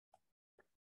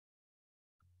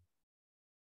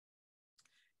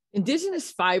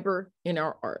Indigenous fiber in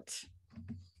our art.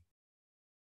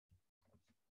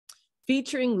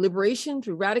 Featuring liberation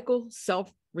through radical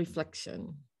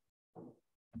self-reflection.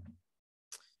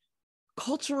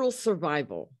 Cultural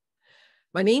survival.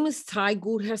 My name is Ty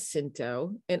Gould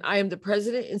Jacinto, and I am the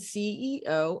president and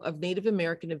CEO of Native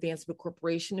American Advancement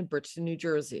Corporation in Bridgeton, New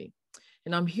Jersey.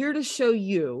 And I'm here to show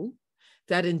you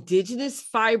that Indigenous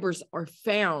fibers are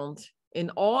found in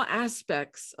all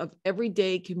aspects of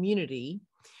everyday community,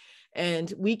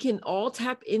 and we can all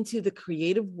tap into the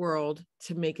creative world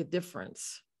to make a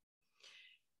difference.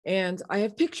 And I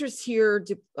have pictures here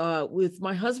with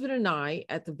my husband and I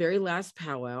at the very last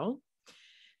powwow,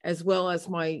 as well as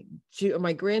my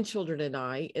grandchildren and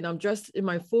I, and I'm dressed in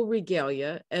my full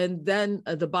regalia. And then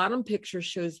the bottom picture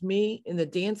shows me in the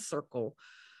dance circle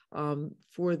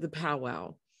for the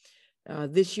powwow.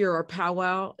 This year, our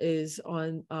powwow is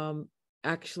on,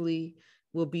 actually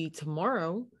will be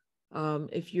tomorrow.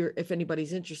 If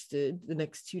anybody's interested, the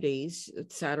next 2 days,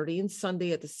 it's Saturday and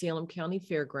Sunday at the Salem County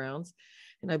Fairgrounds.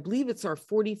 And I believe it's our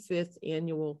 45th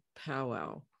annual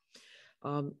powwow.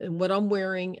 And what I'm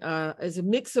wearing is a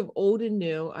mix of old and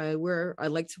new. I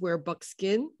like to wear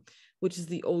buckskin, which is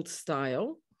the old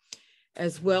style,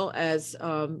 as well as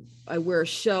I wear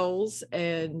shells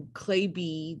and clay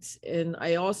beads. And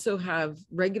I also have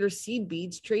regular seed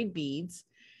beads, trade beads,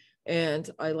 and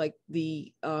I like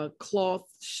the cloth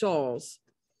shawls.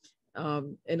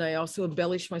 And I also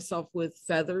embellish myself with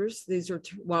feathers. These are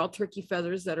wild turkey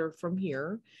feathers that are from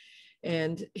here,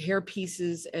 and hair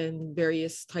pieces and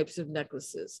various types of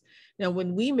necklaces. Now,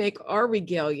 when we make our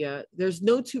regalia, there's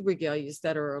no two regalias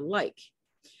that are alike.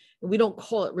 And we don't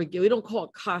call it regalia, we don't call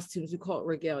it costumes, we call it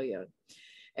regalia.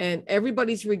 And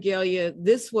everybody's regalia,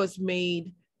 this was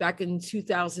made back in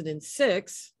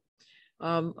 2006.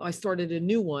 I started a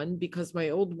new one because my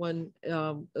old one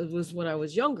was when I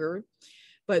was younger,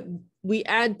 but we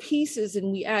add pieces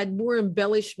and we add more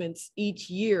embellishments each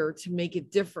year to make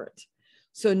it different.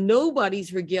 So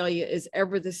nobody's regalia is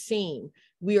ever the same.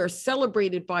 We are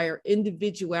celebrated by our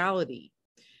individuality,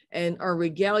 and our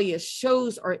regalia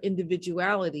shows our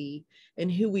individuality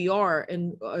and who we are,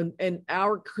 and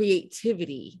our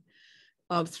creativity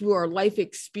through our life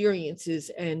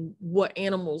experiences and what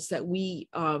animals that we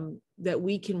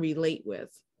can relate with.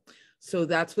 So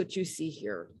that's what you see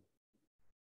here.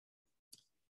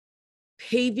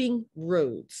 Paving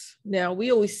roads. Now,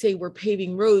 we always say we're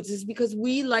paving roads is because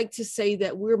we like to say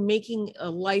that we're making a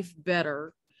life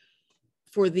better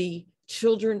for the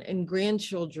children and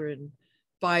grandchildren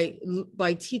by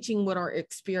teaching what our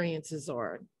experiences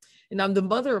are. And I'm the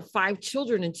mother of 5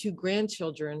 children and 2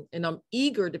 grandchildren, and I'm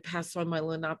eager to pass on my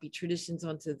Lenape traditions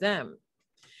onto them.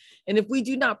 And if we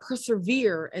do not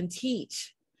persevere and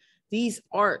teach, these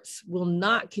arts will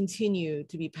not continue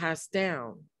to be passed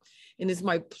down. And it's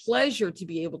my pleasure to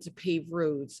be able to pave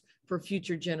roads for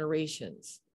future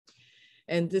generations.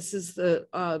 And this is the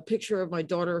picture of my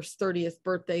daughter's 30th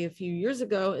birthday a few years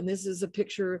ago. And this is a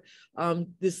picture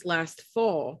this last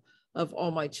fall of all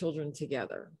my children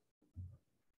together.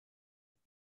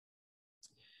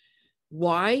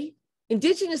 Why?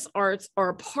 Indigenous arts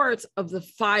are parts of the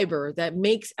fiber that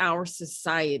makes our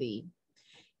society.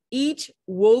 Each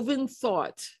woven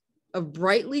thought of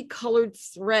brightly colored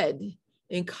thread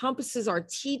encompasses our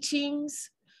teachings,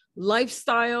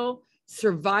 lifestyle,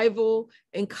 survival,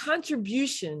 and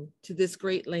contribution to this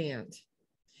great land.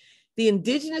 The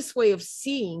Indigenous way of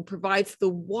seeing provides the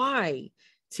why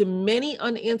to many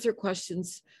unanswered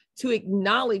questions to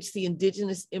acknowledge the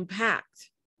Indigenous impact.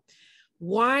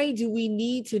 Why do we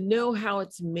need to know how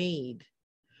it's made?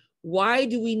 Why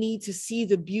do we need to see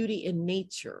the beauty in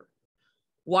nature?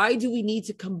 Why do we need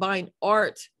to combine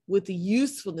art with the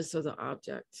usefulness of the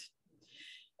object?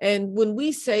 And when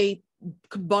we say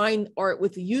combine art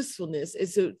with the usefulness,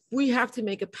 is that we have to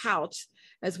make a pouch,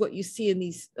 as what you see in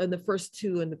the first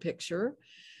 2 in the picture.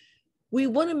 We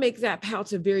want to make that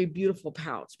pouch a very beautiful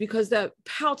pouch, because that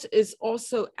pouch is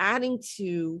also adding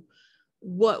to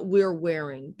what we're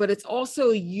wearing, but it's also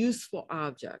a useful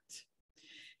object.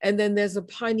 And then there's a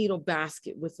pine needle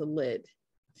basket with a lid.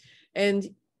 And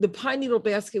the pine needle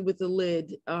basket with the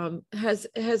lid has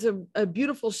a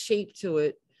beautiful shape to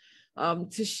it,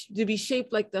 to be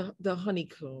shaped like the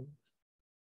honeycomb.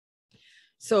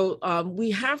 So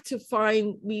we have to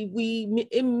find, we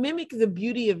mimic the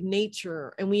beauty of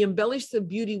nature, and we embellish the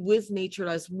beauty with nature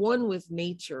as one with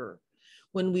nature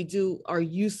when we do our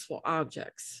useful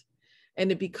objects,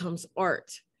 and it becomes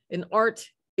art. And art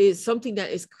is something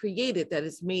that is created, that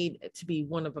is made to be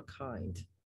one of a kind.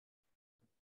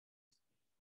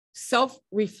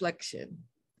 Self-reflection.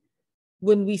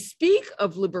 When we speak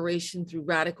of liberation through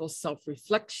radical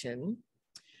self-reflection,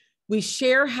 We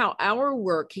share how our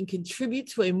work can contribute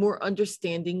to a more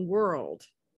understanding world.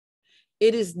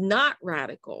 It is not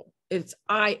radical, it's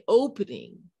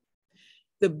eye-opening.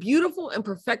 The beautiful and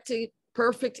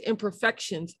perfect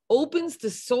imperfections opens the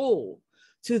soul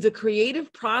to the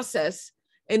creative process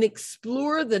and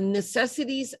explore the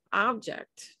necessities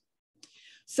object.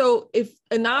 So if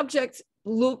an object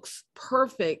looks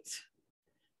perfect,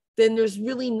 then there's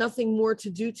really nothing more to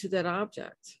do to that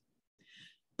object.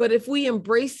 But if we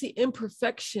embrace the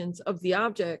imperfections of the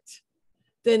object,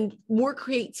 then more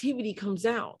creativity comes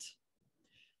out.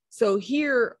 So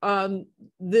here,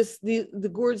 the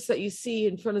gourds that you see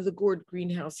in front of the gourd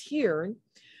greenhouse here,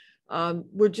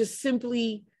 were just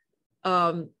simply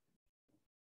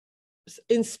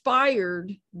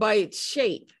inspired by its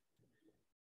shape.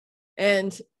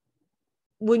 And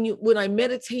when I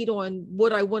meditate on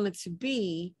what I want it to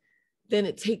be, then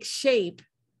it takes shape.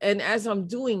 And as I'm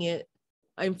doing it,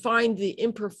 I find the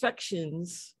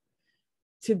imperfections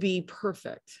to be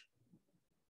perfect.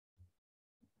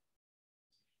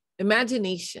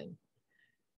 Imagination.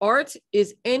 Art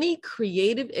is any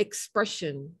creative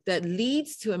expression that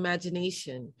leads to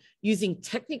imagination, using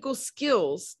technical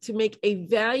skills to make a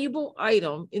valuable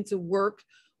item into work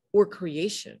or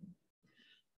creation.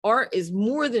 Art is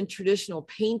more than traditional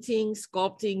painting,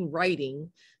 sculpting,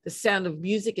 writing, the sound of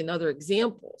music, and other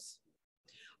examples.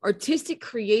 Artistic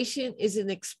creation is an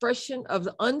expression of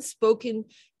the unspoken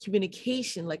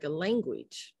communication, like a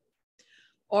language.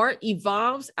 Art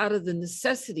evolves out of the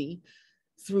necessity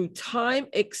through time,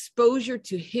 exposure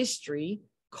to history,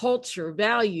 culture,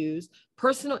 values,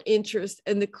 personal interest,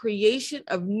 and the creation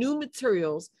of new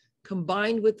materials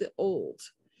combined with the old.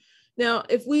 Now,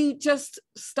 if we just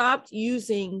stopped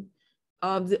using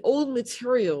the old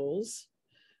materials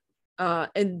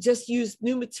and just use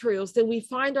new materials, then we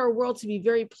find our world to be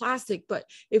very plastic. But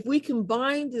if we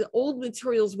combine the old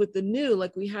materials with the new,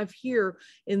 like we have here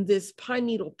in this pine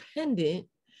needle pendant,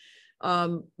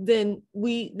 then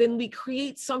we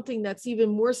create something that's even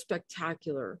more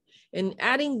spectacular. And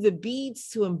adding the beads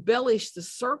to embellish the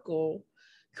circle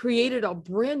created a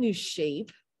brand new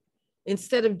shape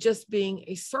instead of just being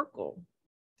a circle.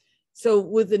 So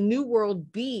with the New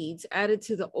World beads added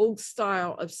to the old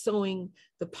style of sewing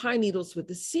the pine needles with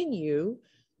the sinew,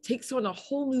 takes on a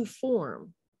whole new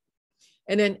form.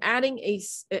 And then adding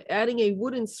a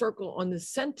wooden circle on the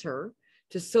center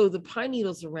to sew the pine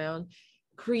needles around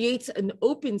creates an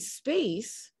open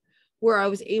space where I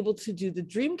was able to do the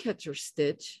dream catcher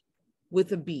stitch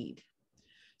with a bead.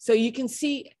 So you can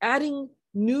see adding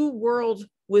new world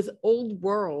with old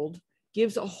world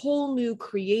gives a whole new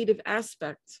creative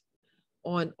aspect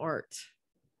on art.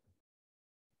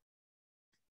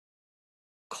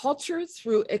 Culture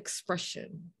through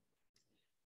expression.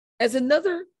 As a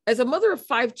mother of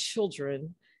 5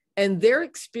 children and their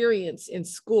experience in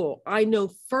school, I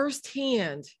know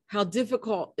firsthand how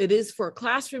difficult it is for a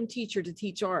classroom teacher to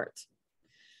teach art.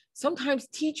 Sometimes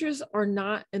teachers are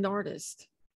not an artist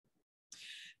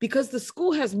because the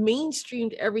school has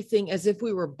mainstreamed everything as if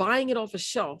we were buying it off a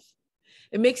shelf.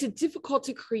 It makes it difficult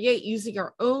to create using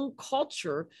our own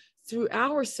culture through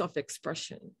our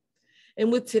self-expression.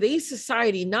 And with today's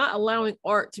society not allowing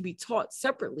art to be taught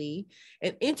separately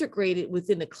and integrated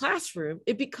within the classroom,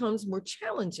 it becomes more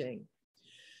challenging.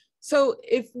 So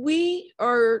if we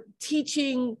are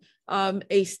teaching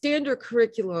a standard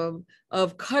curriculum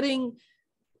of cutting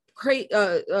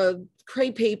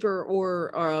crepe paper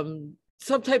or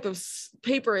some type of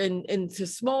paper into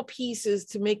small pieces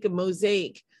to make a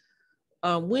mosaic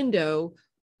window,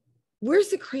 where's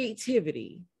the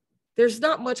creativity? There's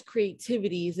not much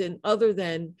creativity other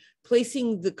than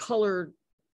placing the colored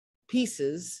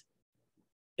pieces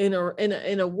in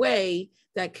a way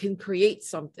that can create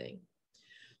something.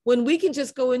 When we can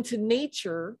just go into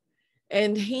nature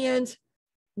and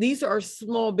these are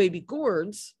small baby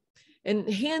gourds, and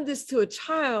hand this to a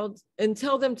child and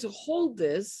tell them to hold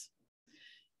this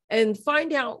and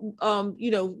find out,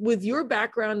 with your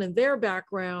background and their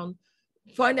background,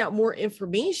 find out more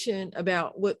information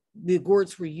about what the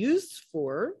gourds were used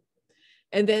for.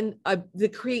 And then the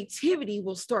creativity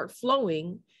will start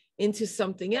flowing into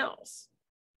something else.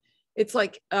 It's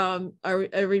like, I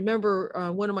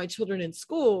remember one of my children in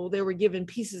school, they were given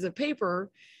pieces of paper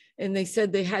and they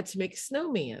said they had to make a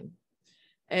snowman.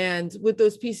 And with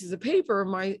those pieces of paper,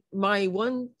 my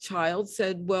one child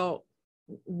said, well,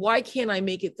 why can't I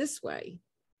make it this way?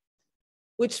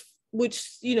 Which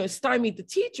stymied the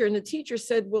teacher. And the teacher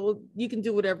said, well, you can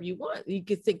do whatever you want. You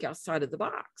can think outside of the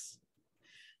box.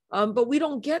 But we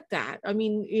don't get that. I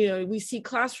mean, we see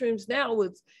classrooms now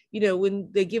with, when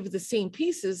they give the same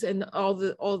pieces and all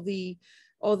the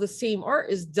all the same art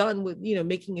is done with,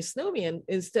 making a snowman,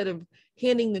 instead of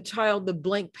handing the child the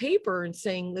blank paper and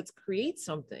saying, let's create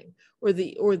something, or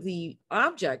the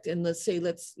object. And let's say,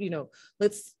 let's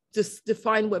just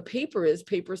define what paper is.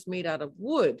 Paper is made out of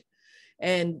wood.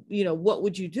 And, what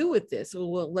would you do with this?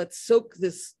 Well, let's soak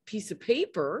this piece of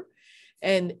paper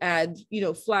and add,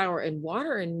 flour and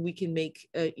water, and we can make,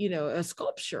 a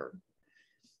sculpture.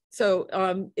 So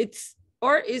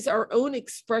art is our own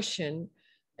expression.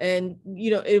 And,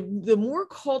 the more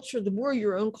culture, the more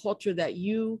your own culture that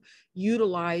you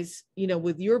utilize,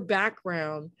 with your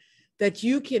background that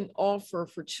you can offer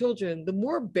for children, the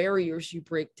more barriers you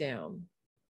break down.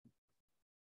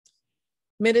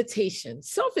 Meditation.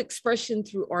 Self-expression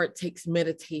through art takes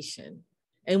meditation,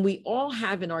 and we all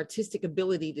have an artistic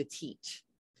ability to teach.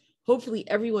 Hopefully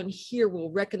everyone here will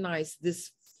recognize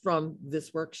this from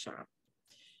this workshop.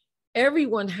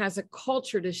 Everyone has a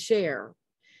culture to share.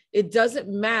 It doesn't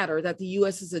matter that the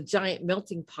US is a giant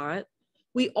melting pot.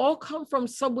 We all come from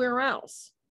somewhere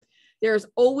else. There's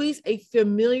always a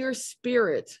familiar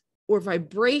spirit or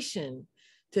vibration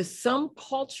to some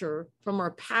culture from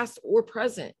our past or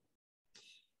present.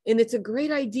 And it's a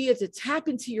great idea to tap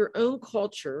into your own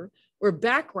culture or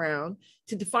background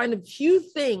to define a few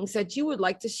things that you would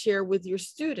like to share with your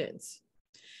students.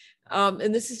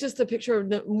 And this is just a picture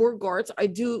of more gourds. I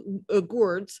do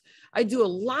gourds. I do a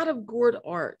lot of gourd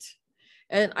art.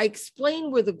 And I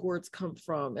explain where the gourds come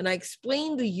from. And I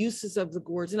explain the uses of the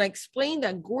gourds. And I explain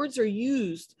that gourds are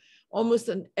used almost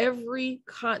on every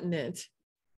continent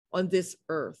on this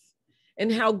earth,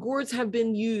 and how gourds have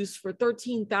been used for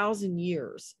 13,000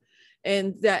 years,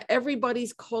 and that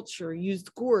everybody's culture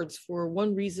used gourds for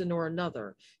one reason or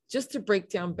another, just to break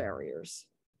down barriers.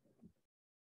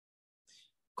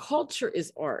 Culture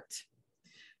is art.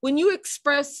 When you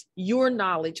express your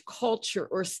knowledge, culture,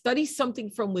 or study something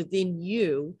from within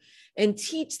you and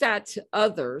teach that to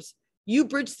others, you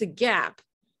bridge the gap,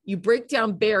 you break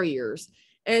down barriers,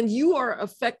 and you are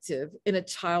effective in a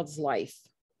child's life.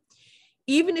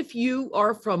 Even if you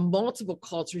are from multiple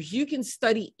cultures, you can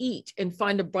study each and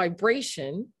find a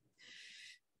vibration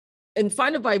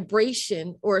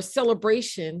or a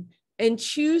celebration and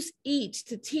choose each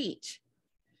to teach.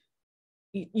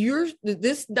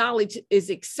 This knowledge is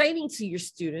exciting to your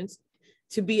students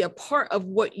to be a part of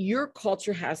what your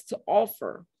culture has to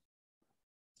offer.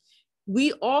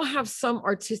 We all have some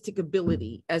artistic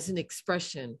ability as an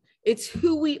expression. It's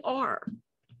who we are.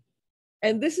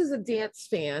 And this is a dance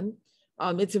fan.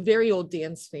 It's a very old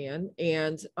dance fan.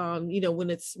 And, when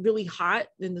it's really hot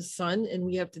in the sun and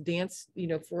we have to dance,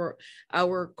 for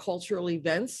our cultural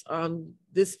events,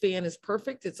 this fan is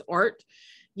perfect. It's art.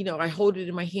 I hold it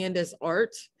in my hand as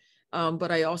art,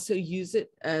 but I also use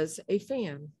it as a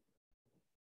fan.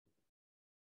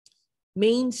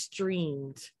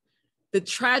 Mainstreamed. The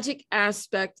tragic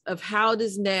aspect of how it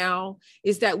is now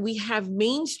is that we have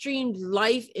mainstreamed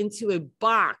life into a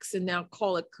box and now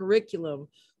call it curriculum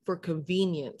for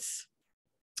convenience.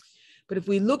 But if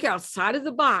we look outside of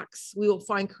the box, we will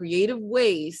find creative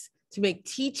ways to make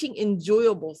teaching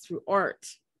enjoyable through art.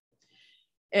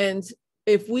 And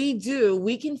if we do,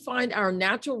 we can find our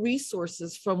natural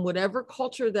resources from whatever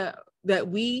culture that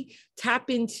we tap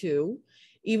into,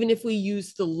 even if we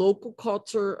use the local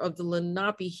culture of the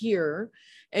Lenape here,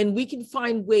 and we can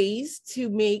find ways to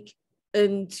make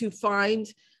and to find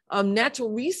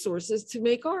natural resources to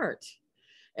make art.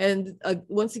 And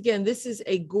once again, this is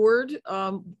a gourd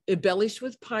embellished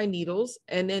with pine needles.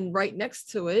 And then right next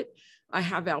to it, I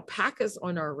have alpacas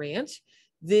on our ranch.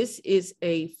 This is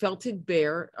a felted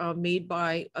bear made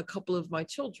by a couple of my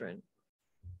children.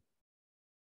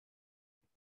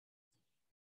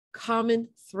 Common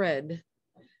thread.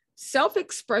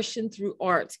 Self-expression through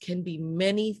art can be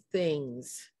many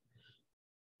things.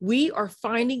 We are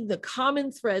finding the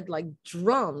common thread like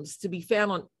drums to be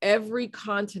found on every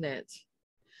continent.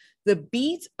 The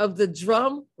beat of the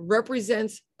drum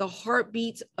represents the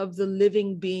heartbeat of the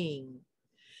living being.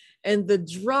 And the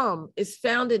drum is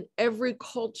found in every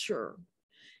culture.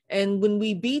 And when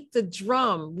we beat the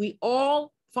drum, we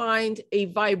all find a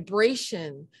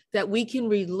vibration that we can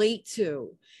relate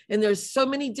to. And there's so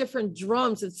many different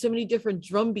drums and so many different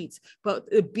drum beats, but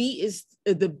the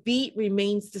beat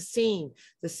remains the same.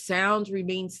 The sound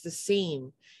remains the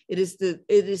same. It is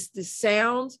the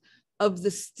sound of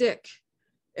the stick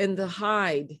and the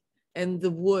hide and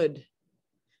the wood.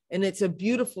 And it's a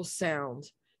beautiful sound.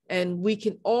 And we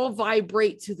can all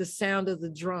vibrate to the sound of the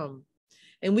drum.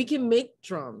 And we can make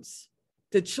drums.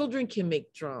 The children can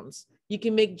make drums. You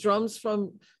can make drums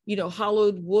from,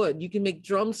 hollowed wood. You can make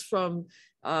drums from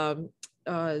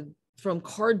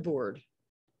cardboard.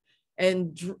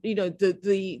 and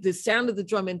the sound of the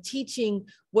drum, and teaching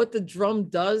what the drum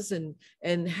does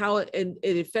and how it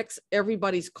affects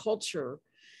everybody's culture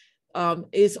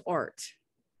is art.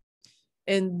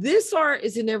 And this art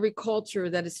is in every culture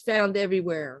that is found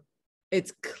everywhere.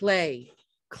 It's clay.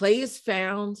 Clay is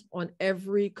found on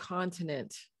every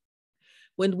continent.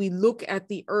 When we look at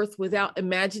the earth without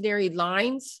imaginary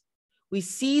lines, we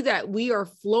see that we are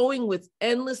flowing with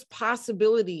endless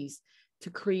possibilities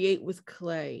to create with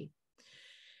clay.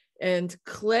 And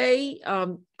clay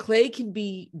can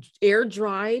be air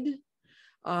dried.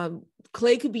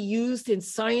 Clay could be used in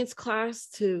science class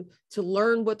to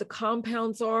learn what the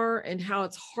compounds are and how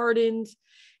it's hardened,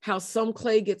 how some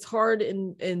clay gets hard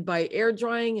and by air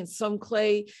drying, and some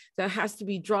clay that has to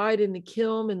be dried in the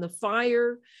kiln in the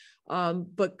fire.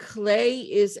 But clay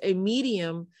is a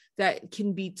medium that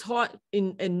can be taught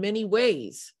in many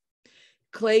ways.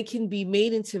 Clay can be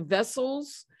made into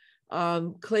vessels.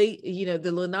 Clay,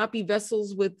 the Lenape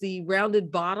vessels with the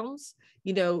rounded bottoms,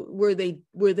 where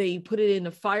they put it in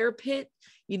a fire pit,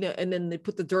 and then they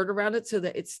put the dirt around it so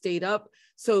that it stayed up.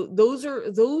 So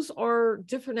those are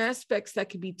different aspects that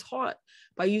can be taught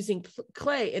by using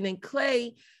clay. And in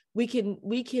clay, we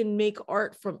can make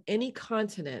art from any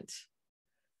continent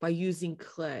by using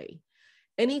clay.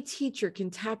 Any teacher can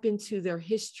tap into their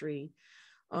history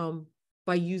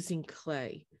by using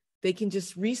clay. They can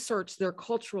just research their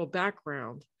cultural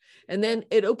background. And then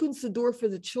it opens the door for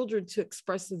the children to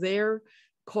express their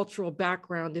cultural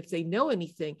background if they know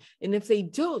anything. And if they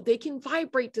don't, they can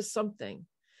vibrate to something.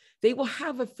 They will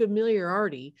have a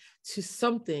familiarity to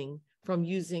something from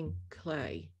using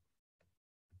clay.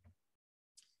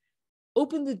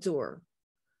 Open the door.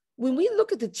 When we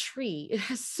look at the tree, it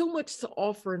has so much to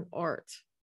offer in art.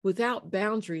 Without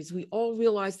boundaries, we all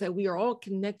realize that we are all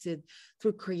connected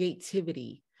through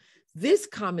creativity. This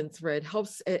common thread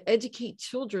helps educate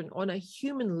children on a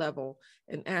human level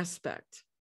and aspect.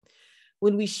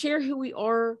 When we share who we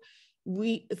are,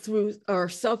 through our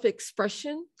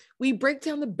self-expression, we break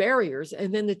down the barriers,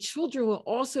 and then the children will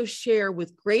also share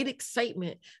with great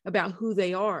excitement about who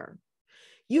they are.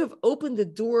 You have opened the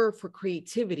door for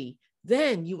creativity.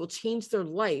 Then you will change their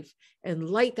life and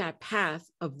light that path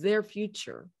of their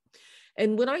future.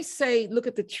 And when I say, look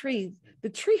at the tree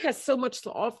has so much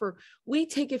to offer. We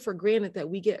take it for granted that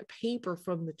we get paper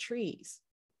from the trees.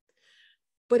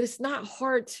 But it's not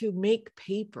hard to make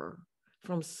paper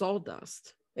from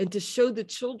sawdust and to show the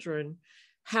children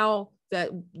how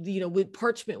that, with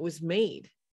parchment was made.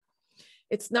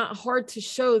 It's not hard to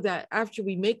show that after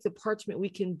we make the parchment, we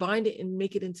can bind it and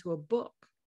make it into a book.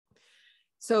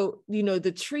 So,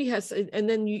 the tree has, and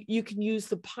then you can use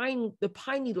the pine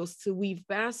needles to weave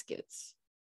baskets.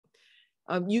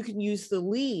 You can use the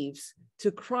leaves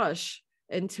to crush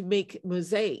and to make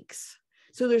mosaics.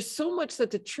 So there's so much that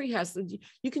the tree has.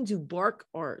 You can do bark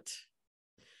art.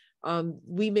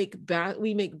 We make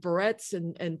barrettes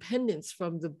and pendants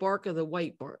from the bark of the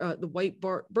white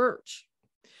birch.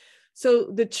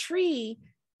 So the tree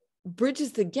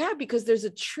bridges the gap because there's a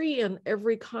tree on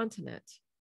every continent.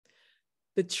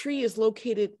 The tree is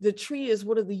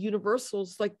one of the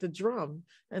universals, like the drum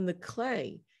and the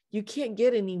clay. You can't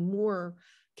get any more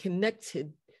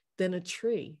connected than a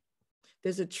tree.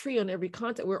 There's a tree on every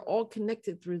continent. We're all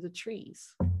connected through the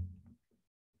trees.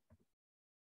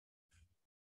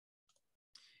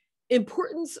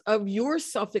 Importance of your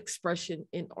self-expression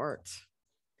in art.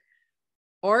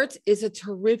 Art is a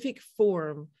terrific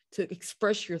form to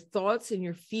express your thoughts and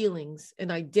your feelings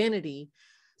and identity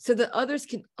so that others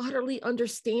can utterly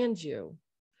understand you.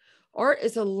 Art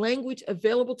is a language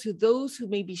available to those who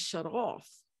may be shut off.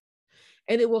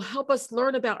 And it will help us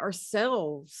learn about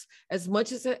ourselves as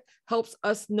much as it helps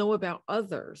us know about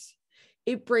others.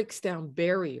 It breaks down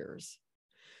barriers.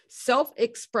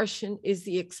 Self-expression is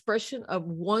the expression of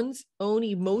one's own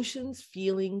emotions,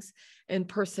 feelings, and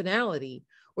personality,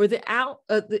 or the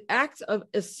act of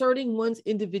asserting one's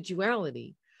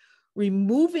individuality.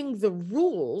 Removing the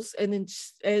rules and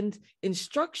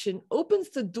instruction opens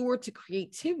the door to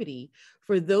creativity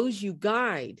for those you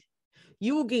guide.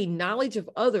 You will gain knowledge of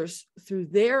others through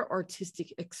their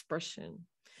artistic expression.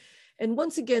 And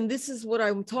once again, this is what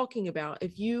I'm talking about.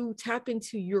 If you tap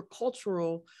into your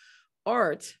cultural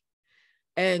art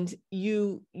and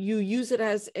you use it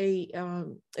as a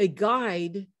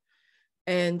guide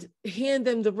and hand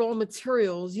them the raw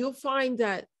materials, you'll find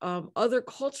that other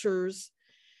cultures,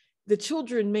 the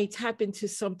children may tap into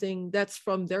something that's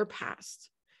from their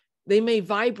past. They may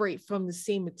vibrate from the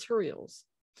same materials.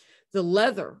 The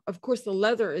leather, of course, the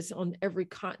leather is on every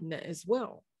continent as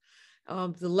well.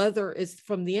 The leather is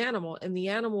from the animal, and the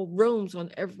animal roams on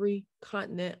every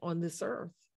continent on this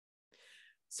earth.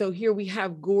 So here we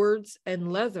have gourds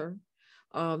and leather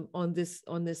on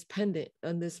this pendant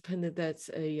that's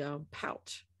a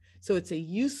pouch. So it's a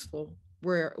useful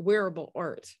wearable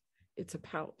art. It's a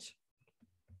pouch.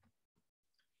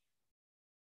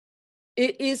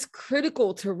 It is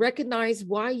critical to recognize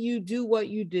why you do what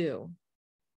you do.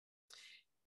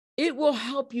 It will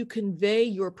help you convey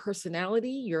your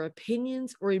personality, your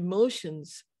opinions, or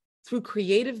emotions through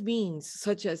creative means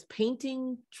such as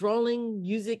painting, drawing,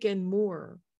 music, and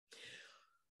more.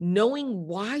 Knowing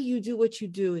why you do what you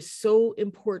do is so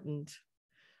important,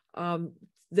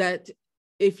 that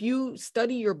if you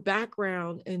study your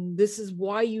background and this is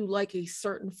why you like a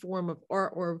certain form of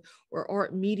art or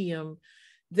art medium,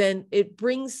 then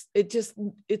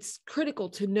it's critical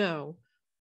to know.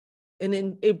 And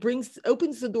then it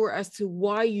opens the door as to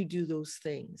why you do those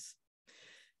things.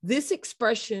 This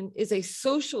expression is a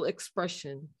social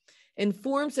expression and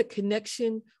forms a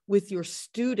connection with your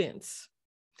students.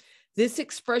 This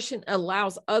expression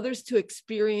allows others to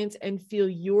experience and feel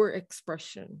your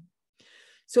expression.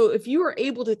 So if you are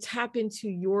able to tap into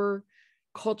your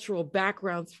cultural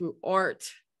background through art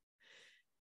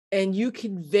and you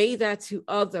convey that to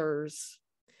others,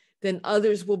 then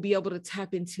others will be able to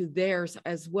tap into theirs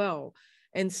as well.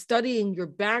 And studying your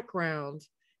background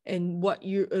and what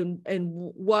you and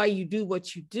why you do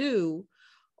what you do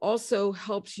also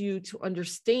helps you to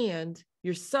understand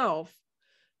yourself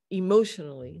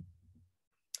emotionally.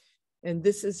 And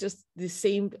this is just the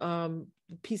same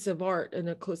piece of art in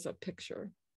a close-up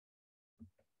picture.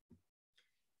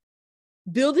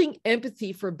 Building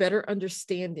empathy for better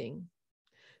understanding.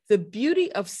 The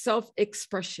beauty of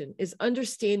self-expression is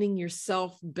understanding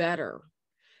yourself better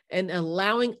and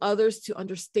allowing others to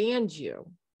understand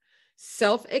you.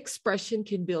 Self-expression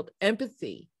can build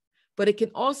empathy, but it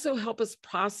can also help us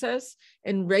process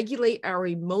and regulate our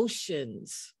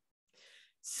emotions.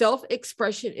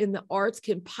 Self-expression in the arts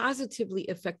can positively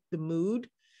affect the mood,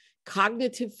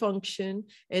 cognitive function,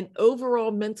 and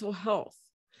overall mental health.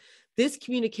 This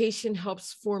communication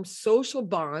helps form social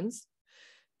bonds,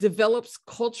 develops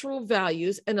cultural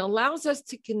values, and allows us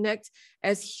to connect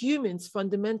as humans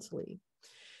fundamentally.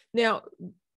 Now,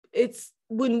 it's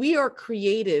when we are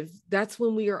creative, that's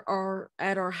when we are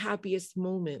at our happiest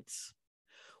moments.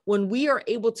 When we are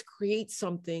able to create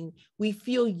something, we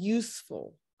feel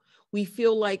useful. We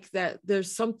feel like that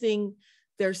there's something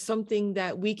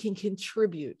that we can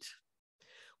contribute,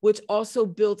 which also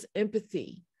builds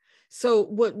empathy. So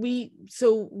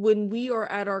when we are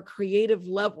at our creative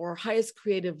level, our highest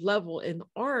creative level in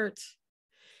art,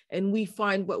 and we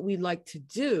find what we like to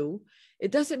do,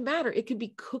 it doesn't matter. It could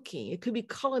be cooking, it could be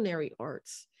culinary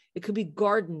arts, it could be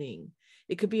gardening,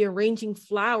 it could be arranging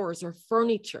flowers or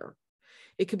furniture.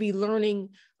 It could be learning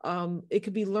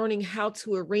how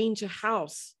to arrange a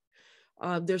house.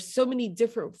 There's so many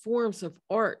different forms of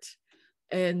art.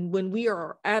 And when we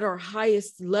are at our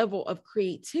highest level of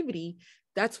creativity,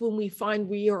 that's when we find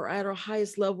we are at our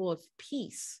highest level of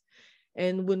peace.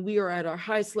 And when we are at our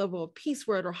highest level of peace,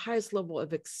 we're at our highest level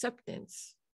of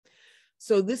acceptance.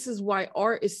 So this is why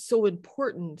art is so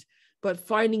important, but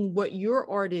finding what your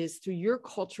art is through your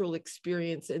cultural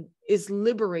experience is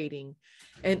liberating,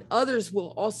 and others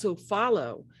will also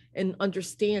follow and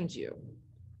understand you.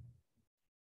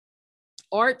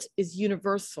 Art is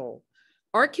universal.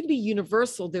 Art can be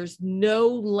universal. There's no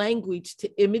language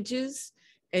to images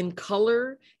and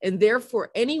color, and therefore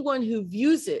anyone who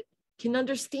views it can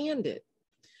understand it.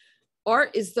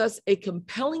 Art is thus a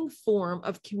compelling form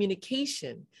of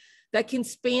communication that can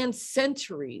span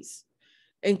centuries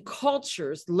and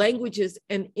cultures, languages,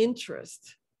 and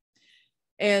interests.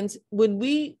 And when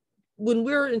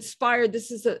we're inspired,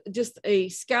 this is just a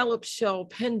scallop shell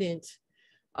pendant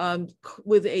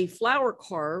with a flower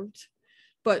carved.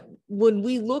 But when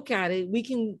we look at it, we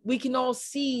can all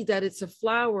see that it's a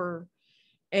flower,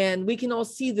 and we can all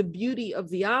see the beauty of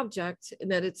the object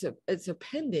and that it's a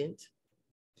pendant.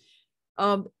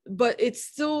 But it's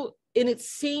still in its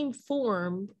same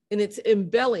form, and it's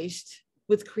embellished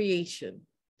with creation.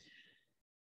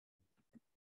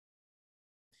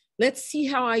 Let's see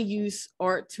how I use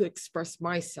art to express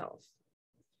myself.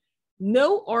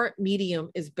 No art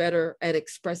medium is better at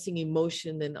expressing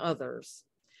emotion than others,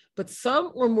 but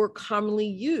some are more commonly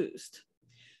used.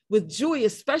 With joy,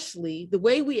 especially, the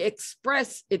way we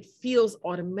express it feels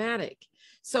automatic.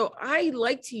 So I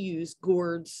like to use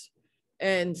gourds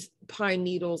and pine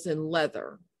needles and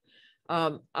leather.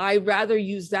 I rather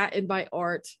use that in my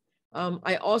art.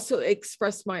 I also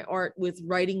express my art with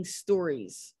writing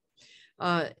stories.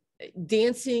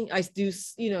 Dancing, I do,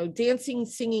 dancing,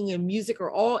 singing, and music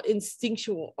are all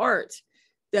instinctual art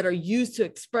that are used to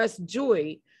express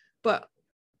joy. But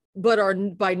but are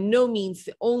by no means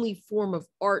the only form of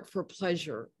art for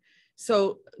pleasure.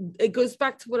 So it goes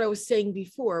back to what I was saying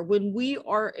before. When we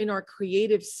are in our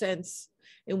creative sense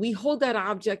and we hold that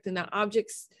object and that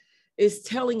object is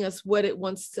telling us what it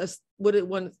wants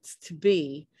to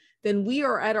be, then we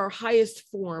are at our highest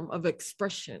form of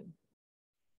expression.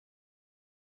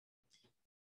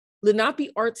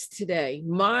 Lenape Arts Today,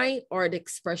 my art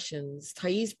expressions,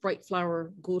 Thais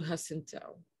Brightflower Gould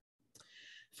Jacinto.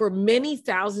 For many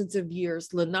thousands of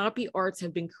years, Lenape arts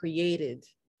have been created.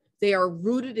 They are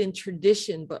rooted in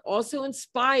tradition, but also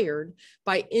inspired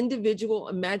by individual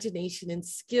imagination and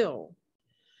skill.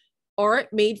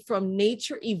 Art made from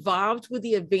nature evolved with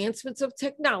the advancements of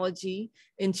technology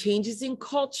and changes in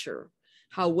culture.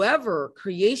 However,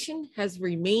 creation has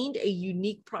remained a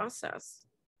unique process.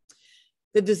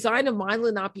 The design of my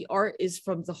Lenape art is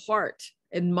from the heart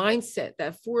and mindset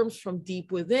that forms from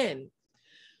deep within.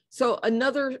 So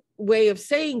another way of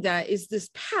saying that is this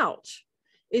pouch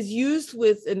is used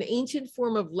with an ancient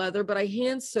form of leather, but I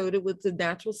hand sewed it with the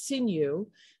natural sinew,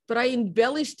 but I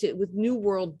embellished it with New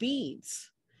World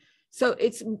beads. So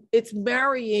it's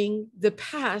marrying the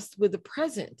past with the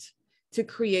present to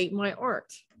create my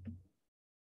art.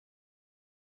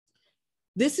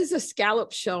 This is a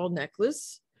scallop shell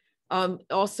necklace,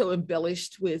 also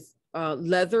embellished with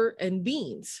leather and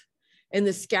beans. And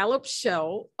the scallop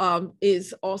shell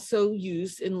is also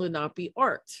used in Lenape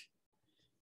art.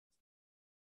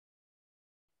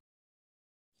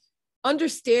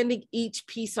 Understanding each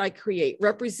piece I create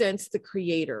represents the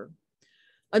creator.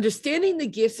 Understanding the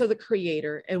gifts of the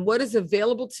creator and what is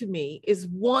available to me is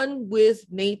one with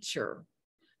nature.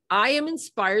 I am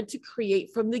inspired to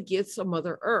create from the gifts of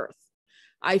Mother Earth.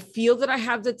 I feel that I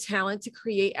have the talent to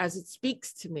create as it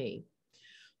speaks to me.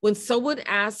 When someone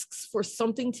asks for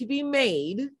something to be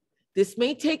made, this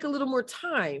may take a little more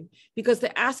time because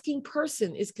the asking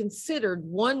person is considered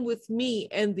one with me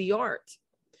and the art.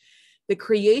 The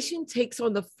creation takes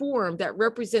on the form that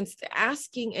represents the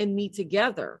asking and me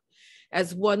together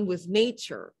as one with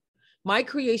nature. My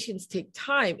creations take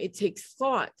time, it takes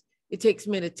thought, it takes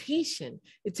meditation,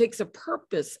 it takes a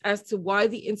purpose as to why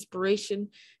the inspiration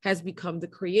has become the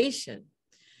creation.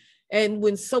 And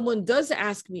when someone does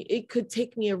ask me, it could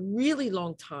take me a really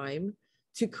long time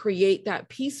to create that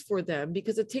piece for them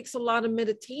because it takes a lot of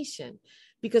meditation,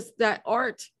 because that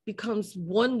art becomes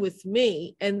one with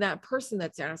me and that person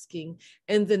that's asking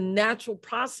and the natural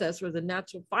process or the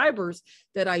natural fibers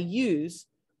that I use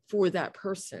for that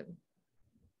person.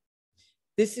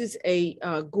 This is a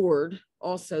gourd.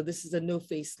 Also, this is a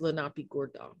no-face Lenape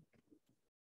gourd doll.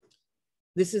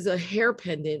 This is a hair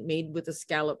pendant made with a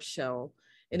scallop shell,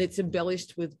 and it's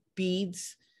embellished with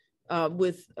beads,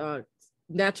 with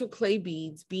natural clay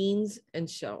beads, beans, and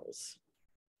shells.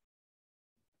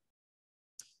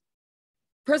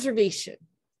 Preservation.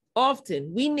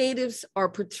 Often, we natives are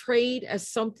portrayed as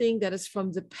something that is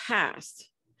from the past.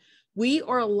 We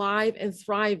are alive and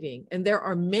thriving, and there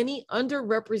are many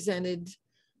underrepresented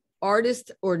artists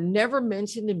or never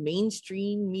mentioned in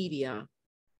mainstream media.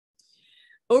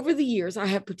 Over the years, I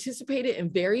have participated in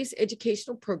various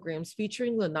educational programs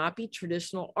featuring Lenape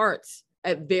traditional arts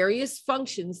at various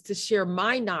functions to share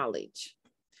my knowledge.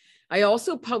 I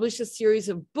also published a series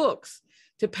of books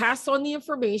to pass on the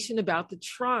information about the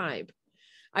tribe.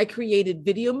 I created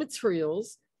video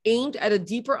materials aimed at a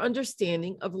deeper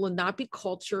understanding of Lenape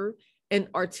culture and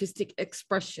artistic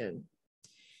expression.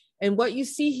 And what you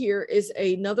see here is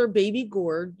another baby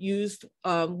gourd used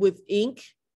with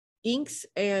inks,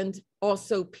 and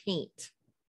also paint.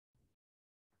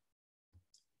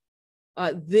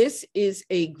 This is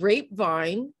a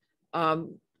grapevine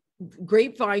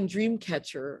dream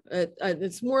catcher.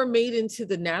 It's more made into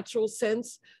the natural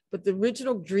sense, but the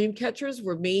original dream catchers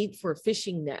were made for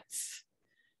fishing nets.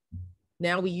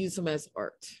 Now we use them as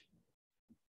art.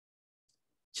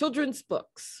 Children's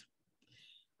books.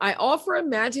 I offer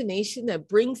imagination that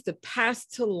brings the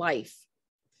past to life.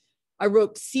 I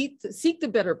wrote Seek the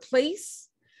Better Place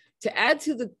to add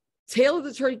to the tale of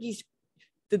the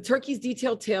Turkey's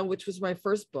Detailed Tale, which was my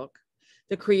first book,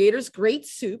 The Creator's Great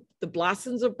Soup, The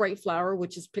Blossoms of Bright Flower,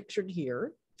 which is pictured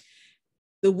here,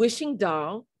 The Wishing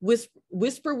Doll,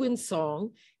 Whisper Wind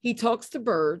Song, He Talks to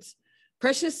Birds,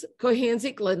 Precious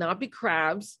Cohanzic Lenape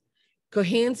Crabs,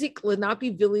 Cohanzic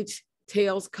Lenape Village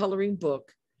Tales Coloring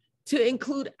Book, to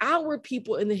include our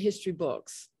people in the history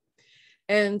books.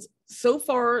 And so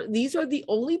far, these are the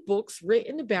only books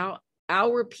written about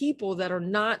our people that are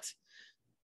not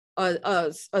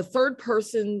a third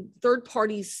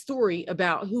party story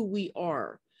about who we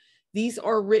are. These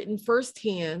are written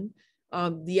firsthand.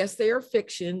 Yes, they are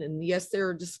fiction, and yes,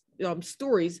 they're just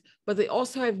stories, but they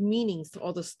also have meanings to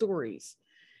all the stories.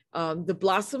 The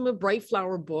Blossom of Bright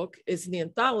Flower book is an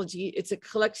anthology. It's a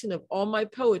collection of all my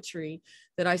poetry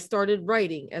that I started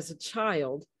writing as a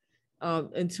child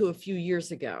until a few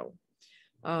years ago.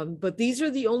 But these are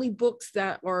the only books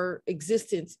that are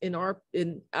existent in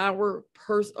our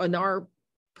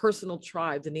personal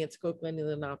tribe, the Nanticoke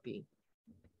Lenape.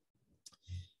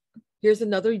 Here's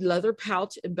another leather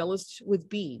pouch embellished with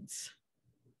beads.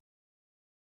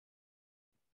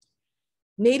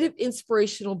 Native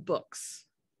inspirational books.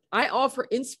 I offer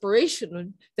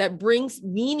inspiration that brings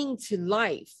meaning to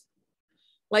life.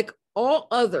 Like all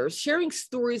others, sharing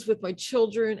stories with my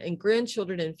children and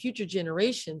grandchildren and future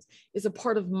generations is a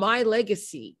part of my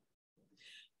legacy.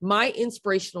 My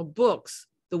inspirational books,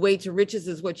 The Way to Riches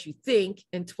is What You Think,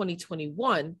 in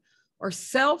 2021, are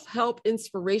self-help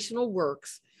inspirational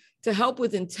works to help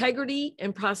with integrity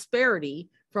and prosperity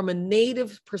from a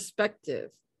Native perspective.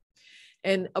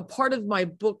 And a part of my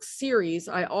book series,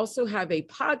 I also have a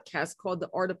podcast called The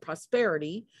Art of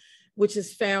Prosperity, which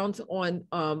is found on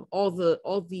all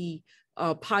the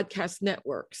podcast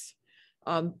networks.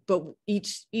 But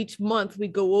each month we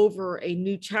go over a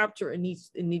new chapter in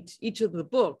each of the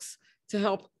books to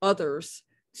help others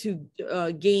to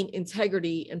gain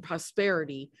integrity and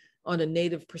prosperity on a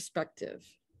Native perspective.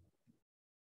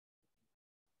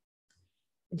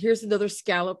 And here's another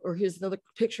scallop, or here's another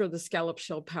picture of the scallop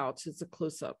shell pouch. It's a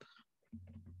close-up.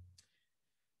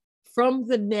 From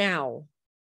the now,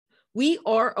 we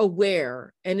are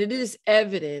aware, and it is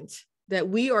evident that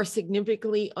we are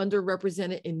significantly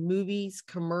underrepresented in movies,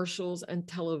 commercials, and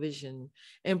television,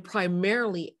 and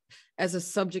primarily as a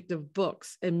subject of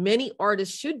books. And many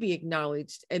artists should be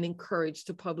acknowledged and encouraged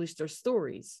to publish their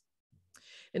stories.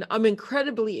 And I'm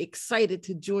incredibly excited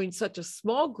to join such a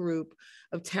small group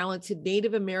of talented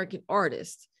Native American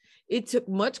artists. It took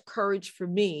much courage for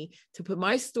me to put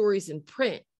my stories in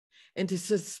print and to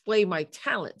display my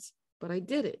talents, but I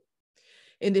did it.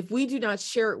 And if we do not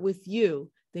share it with you,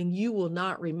 then you will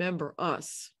not remember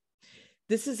us.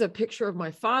 This is a picture of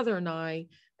my father and I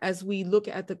as we look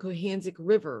at the Cohanzic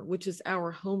River, which is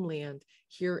our homeland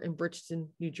here in Bridgeton,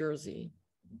 New Jersey.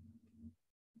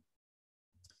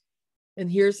 And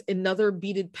here's another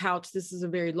beaded pouch. This is a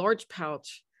very large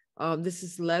pouch. This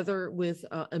is leather with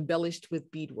embellished with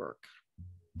beadwork.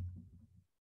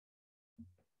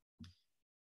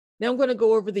 Now I'm going to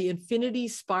go over the infinity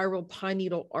spiral pine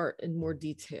needle art in more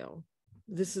detail.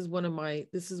 This is one of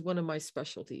my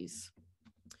specialties.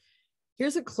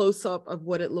 Here's a close-up of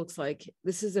what it looks like.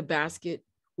 This is a basket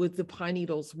with the pine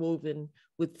needles woven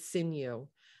with sinew.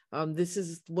 This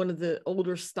is one of the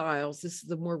older styles. This is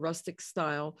the more rustic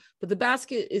style, but the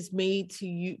basket is made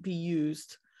to be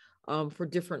used for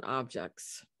different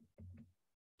objects.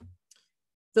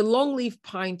 The longleaf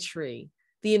pine tree.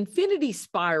 The infinity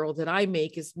spiral that I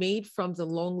make is made from the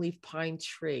longleaf pine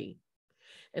tree.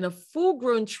 And a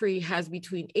full-grown tree has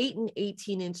between 8 and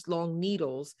 18-inch long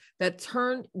needles that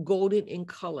turn golden in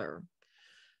color.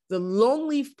 The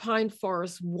longleaf pine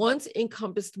forest once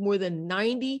encompassed more than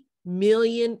 90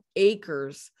 million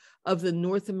acres of the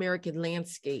North American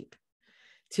landscape.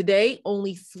 Today,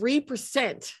 only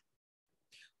 3%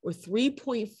 or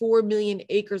 3.4 million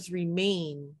acres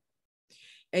remain.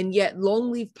 And yet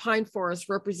longleaf pine forests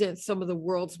represent some of the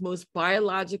world's most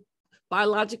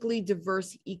biologically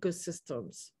diverse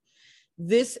ecosystems.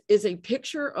 This is a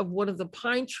picture of one of the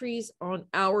pine trees on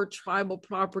our tribal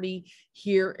property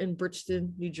here in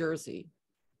Bridgeton, New Jersey.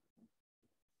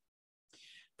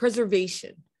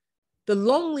 Preservation. The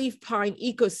longleaf pine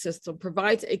ecosystem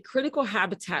provides a critical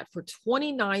habitat for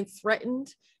 29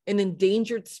 threatened and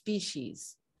endangered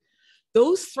species.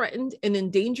 Those threatened and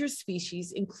endangered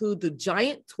species include the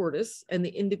giant tortoise and the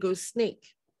indigo snake.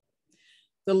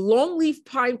 The longleaf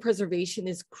pine preservation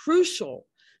is crucial,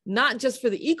 not just for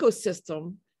the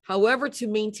ecosystem, however, to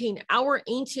maintain our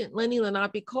ancient Lenni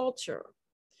Lenape culture.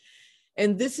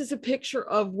 And this is a picture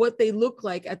of what they look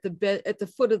like at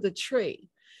the foot of the tree.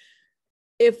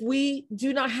 If we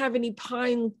do not have any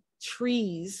pine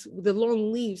trees with the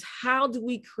long leaves, how do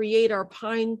we create our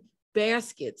pine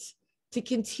baskets to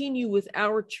continue with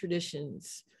our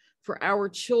traditions for our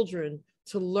children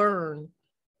to learn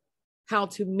how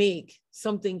to make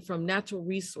something from natural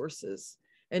resources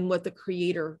and what the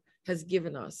Creator has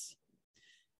given us?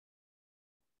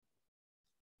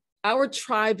 Our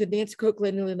tribe, the Nanticoke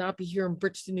Lenape here in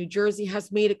Bridgeton, New Jersey,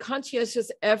 has made a conscientious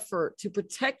effort to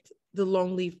protect the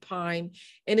longleaf pine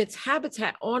and its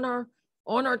habitat on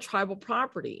our tribal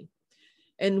property.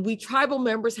 And we tribal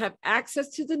members have access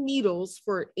to the needles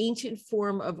for ancient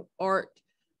form of art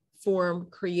form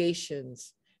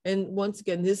creations. And once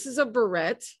again, this is a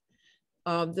barrette.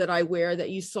 that I wear that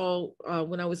you saw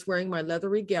when I was wearing my leather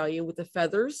regalia with the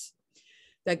feathers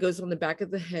that goes on the back of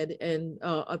the head and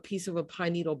a piece of a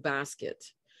pine needle basket.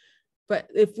 But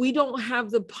if we don't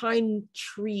have the pine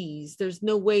trees, there's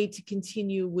no way to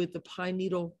continue with the pine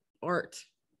needle art.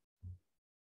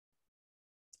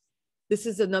 This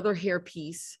is another hair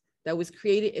piece that was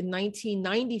created in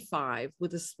 1995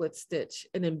 with a split stitch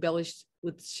and embellished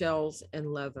with shells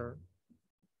and leather.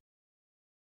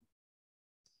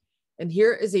 And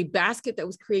here is a basket that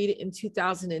was created in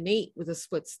 2008 with a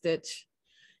split stitch.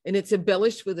 And it's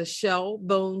embellished with a shell,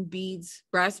 bone, beads,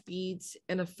 brass beads,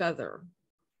 and a feather.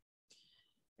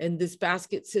 And this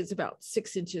basket sits about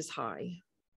 6 inches high.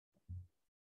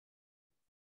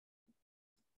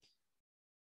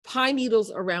 Pine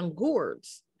needles around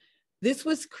gourds. This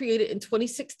was created in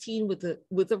 2016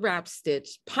 with a wrap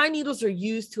stitch. Pine needles are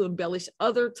used to embellish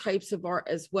other types of art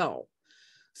as well.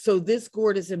 So this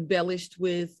gourd is embellished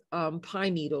with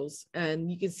pine needles, and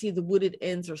you can see the wooded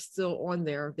ends are still on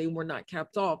there. They were not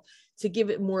capped off to give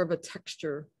it more of a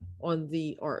texture on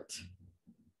the art.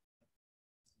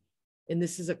 And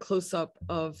this is a close-up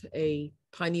of a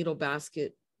pine needle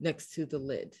basket next to the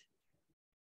lid.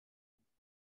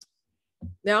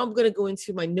 Now I'm going to go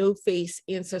into my no-face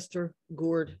ancestor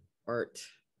gourd art.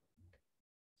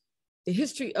 The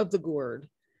history of the gourd.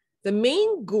 The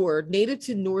main gourd native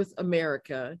to North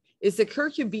America is the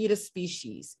Cucurbita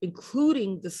species,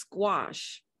 including the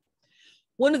squash.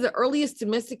 One of the earliest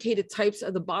domesticated types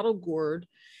of the bottle gourd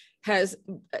has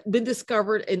been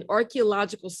discovered in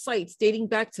archaeological sites dating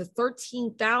back to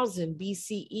 13,000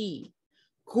 BCE.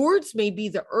 Gourds may be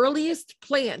the earliest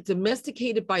plant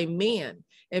domesticated by man,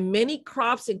 and many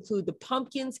crops include the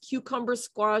pumpkins, cucumbers,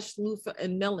 squash, loofah,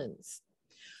 and melons.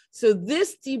 So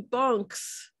this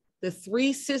debunks the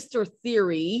three sister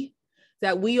theory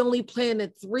that we only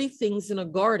planted 3 things in a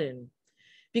garden,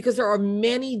 because there are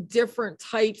many different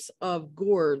types of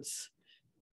gourds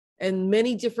and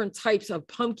many different types of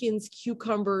pumpkins,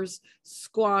 cucumbers,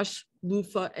 squash,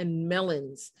 loofah, and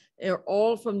melons. They're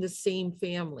all from the same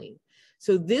family.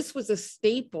 So this was a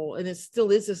staple, and it still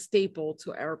is a staple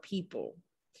to our people.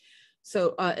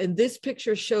 So, and this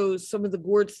picture shows some of the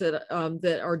gourds that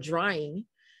are drying,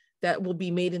 that will be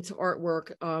made into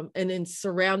artwork, and then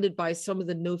surrounded by some of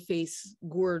the no-face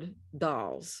gourd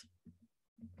dolls.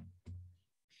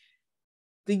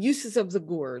 The uses of the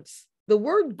gourds. The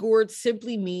word gourd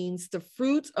simply means the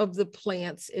fruit of the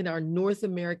plants in our North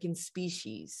American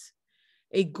species.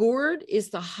 A gourd is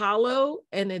the hollow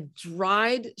and a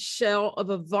dried shell of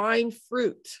a vine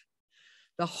fruit.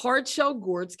 The hard shell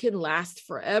gourds can last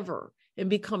forever and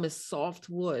become a soft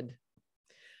wood.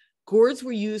 Gourds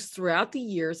were used throughout the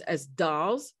years as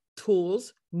dolls,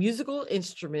 tools, musical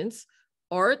instruments,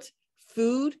 art,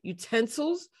 food,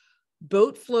 utensils,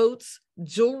 boat floats,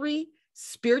 jewelry,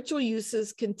 spiritual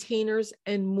uses, containers,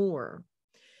 and more.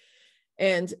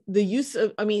 And the use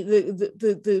of,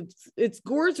 its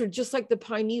gourds are just like the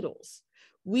pine needles.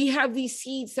 We have these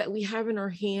seeds that we have in our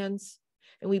hands,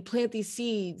 and we plant these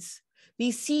seeds.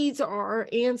 These seeds are our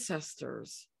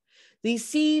ancestors. These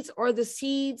seeds are the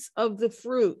seeds of the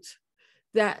fruit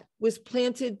that was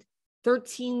planted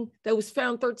that was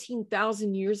found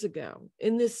 13,000 years ago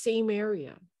in this same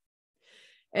area.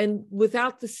 And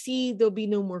without the seed, there'll be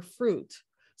no more fruit.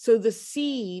 So the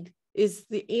seed is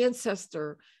the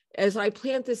ancestor. As I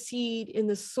plant the seed in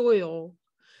the soil,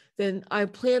 then I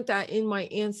plant that in my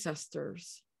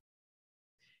ancestors.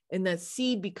 And that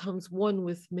seed becomes one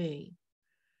with me.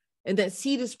 And that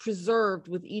seed is preserved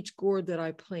with each gourd that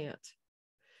I plant.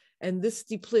 And this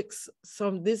depicts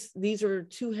these are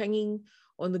 2 hanging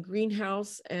on the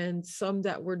greenhouse and some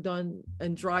that were done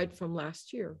and dried from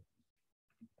last year.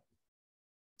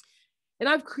 And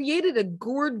I've created a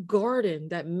gourd garden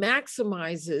that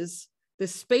maximizes the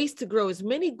space to grow as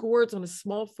many gourds on a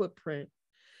small footprint.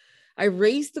 I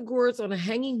raised the gourds on a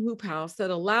hanging hoop house that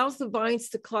allows the vines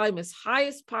to climb as high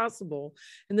as possible,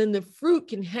 and then the fruit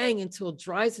can hang until it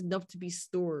dries enough to be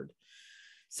stored.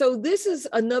 So this is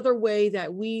another way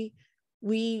that we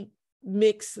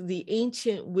mix the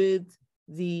ancient with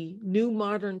the new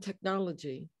modern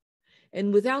technology.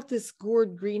 And without this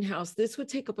gourd greenhouse, this would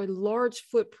take up a large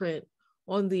footprint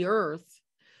on the earth,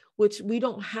 which we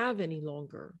don't have any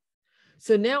longer.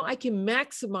 So now I can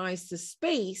maximize the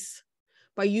space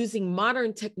by using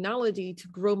modern technology to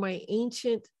grow my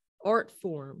ancient art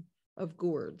form of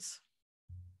gourds.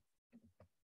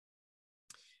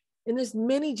 And there's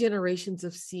many generations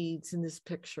of seeds in this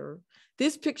picture.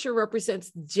 This picture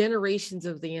represents generations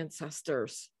of the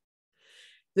ancestors.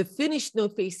 The finished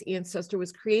no-face ancestor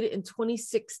was created in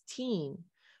 2016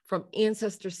 from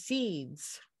ancestor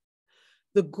seeds.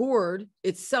 The gourd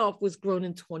itself was grown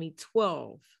in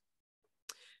 2012.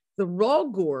 The raw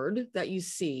gourd that you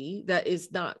see that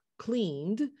is not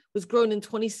cleaned was grown in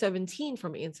 2017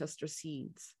 from ancestor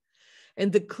seeds.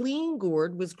 And the clean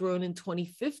gourd was grown in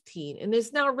 2015 and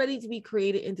is now ready to be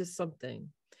created into something.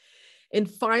 And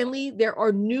finally, there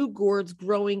are new gourds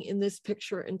growing in this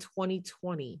picture in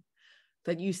 2020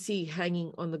 that you see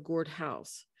hanging on the gourd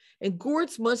house. And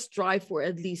gourds must dry for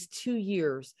at least 2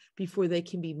 years before they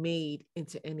can be made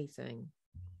into anything.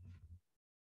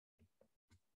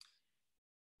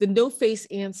 The no-face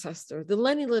ancestor, the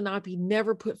Lenni Lenape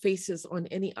never put faces on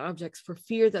any objects for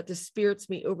fear that the spirits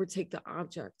may overtake the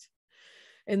object.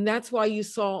 And that's why you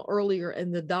saw earlier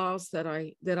in the dolls that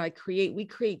I create, we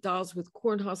create dolls with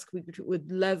corn husk,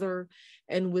 with leather,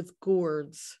 and with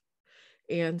gourds.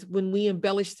 And when we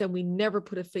embellish them, we never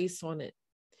put a face on it.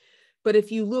 But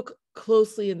if you look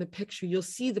closely in the picture, you'll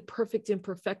see the perfect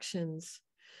imperfections,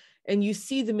 and you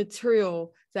see the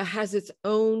material that has its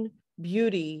own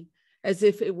beauty as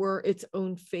if it were its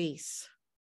own face.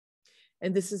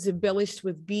 And this is embellished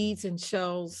with beads and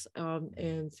shells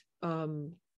and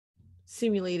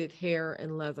simulated hair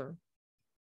and leather.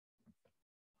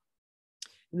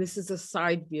 And this is a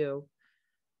side view.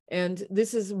 And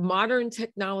this is modern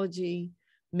technology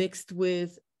mixed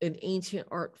with an ancient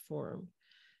art form.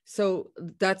 So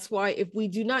that's why if we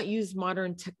do not use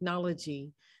modern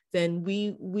technology, then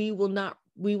we will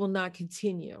not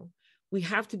continue. We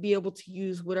have to be able to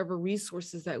use whatever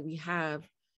resources that we have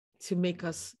to make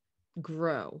us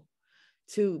grow,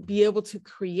 to be able to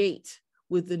create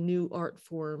with the new art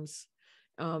forms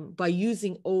by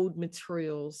using old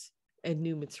materials and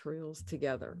new materials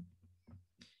together.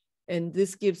 And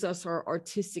this gives us our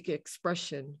artistic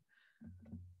expression.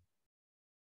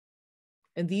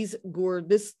 And these gourd,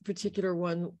 this particular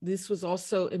one, this was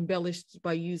also embellished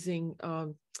by using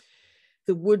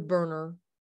the wood burner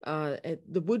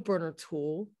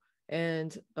tool.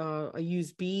 And I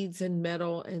use beads and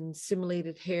metal and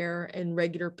simulated hair and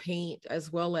regular paint,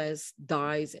 as well as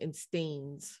dyes and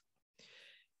stains.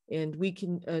 And we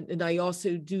can, and I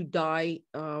also do dye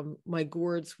my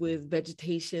gourds with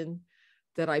vegetation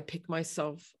that I pick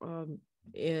myself,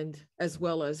 and as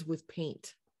well as with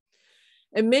paint.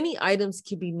 And many items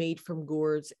can be made from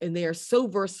gourds, and they are so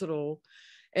versatile.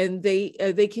 And they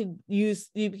can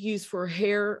use for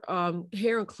hair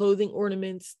and clothing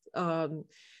ornaments.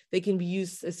 They can be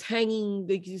used as hanging.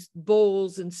 They can use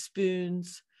bowls and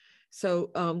spoons. So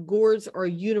gourds are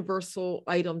a universal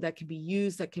item that can be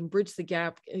used, that can bridge the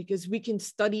gap, because we can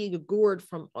study a gourd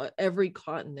from every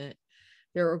continent.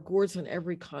 There are gourds on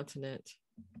every continent.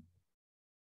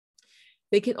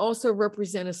 They can also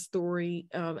represent a story,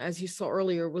 as you saw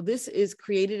earlier. Well, this is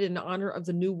created in honor of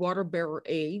the new water bearer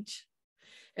age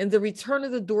and the return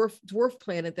of the dwarf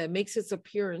planet that makes its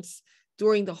appearance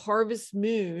during the harvest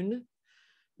moon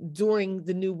during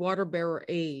the new water bearer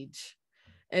age.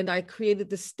 And I created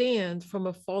the stand from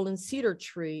a fallen cedar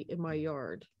tree in my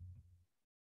yard.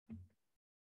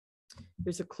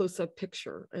 There's a close-up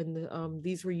picture, and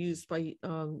these were used by,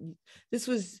 this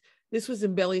was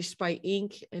embellished by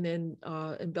ink, and then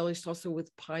embellished also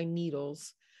with pine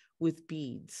needles with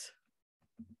beads.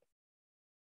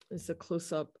 It's a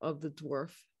close-up of the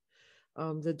dwarf.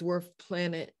 The dwarf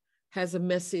planet has a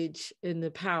message in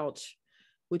the pouch,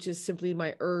 which is simply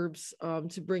my herbs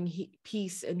to bring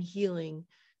peace and healing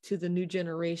to the new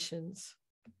generations.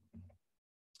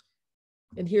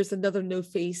 And here's another no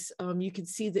face. You can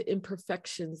see the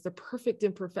imperfections, the perfect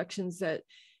imperfections that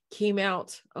came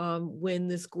out when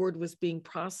this gourd was being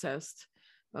processed.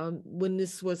 When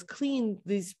this was clean,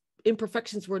 these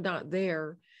imperfections were not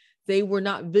there. They were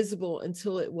not visible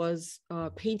until it was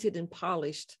painted and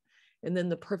polished. And then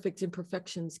the perfect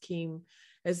imperfections came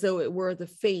as though it were the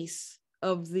face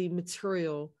of the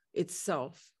material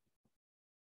itself.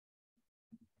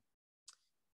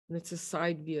 And it's a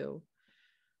side view.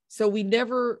 So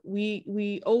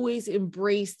we always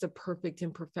embrace the perfect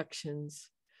imperfections.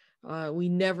 We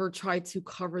never try to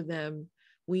cover them.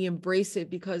 We embrace it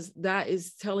because that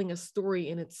is telling a story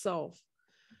in itself,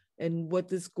 and what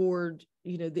this gourd,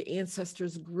 the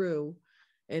ancestors grew,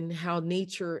 and how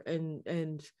nature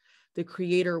and the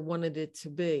creator wanted it to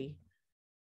be.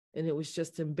 And it was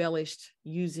just embellished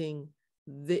using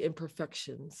the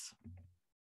imperfections.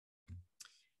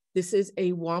 This is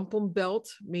a wampum belt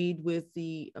made with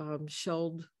the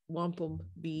shelled wampum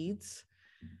beads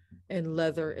and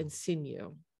leather and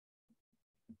sinew.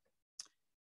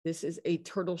 This is a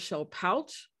turtle shell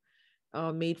pouch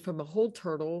made from a whole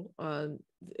turtle.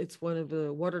 It's one of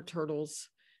the water turtles.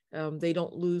 They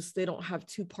don't have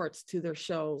two parts to their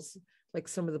shells like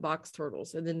some of the box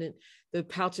turtles. And then the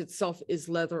pouch itself is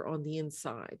leather on the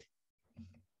inside.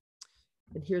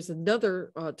 And here's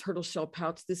another turtle shell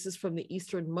pouch. This is from the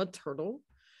Eastern mud turtle.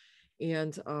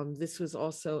 And this was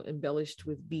also embellished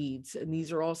with beads. And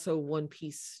these are also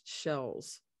one-piece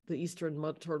shells. The Eastern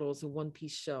mud turtle is a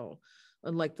one-piece shell,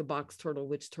 unlike the box turtle,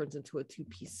 which turns into a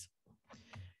two-piece.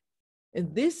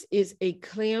 And this is a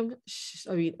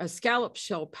a scallop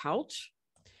shell pouch.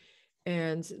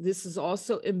 And this is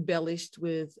also embellished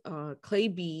with clay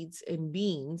beads and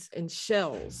beans and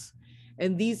shells.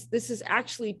 And this is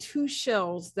actually two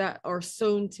shells that are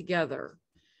sewn together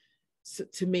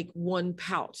to make one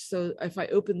pouch. So if I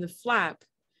open the flap,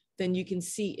 then you can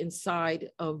see inside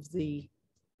of the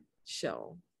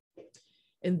shell.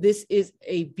 And this is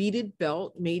a beaded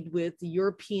belt made with the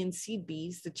European seed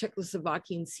beads, the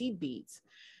Czechoslovakian seed beads.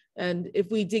 And if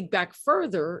we dig back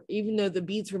further, even though the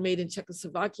beads were made in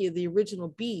Czechoslovakia, the original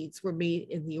beads were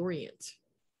made in the Orient.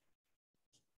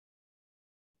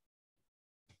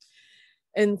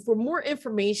 And for more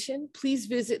information, please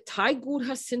visit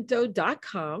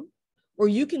taigurjacinto.com, or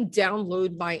you can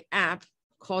download my app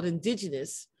called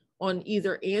Indigenous on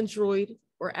either Android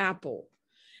or Apple.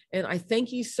 And I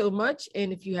thank you so much.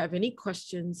 And if you have any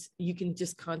questions, you can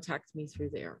just contact me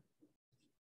through there.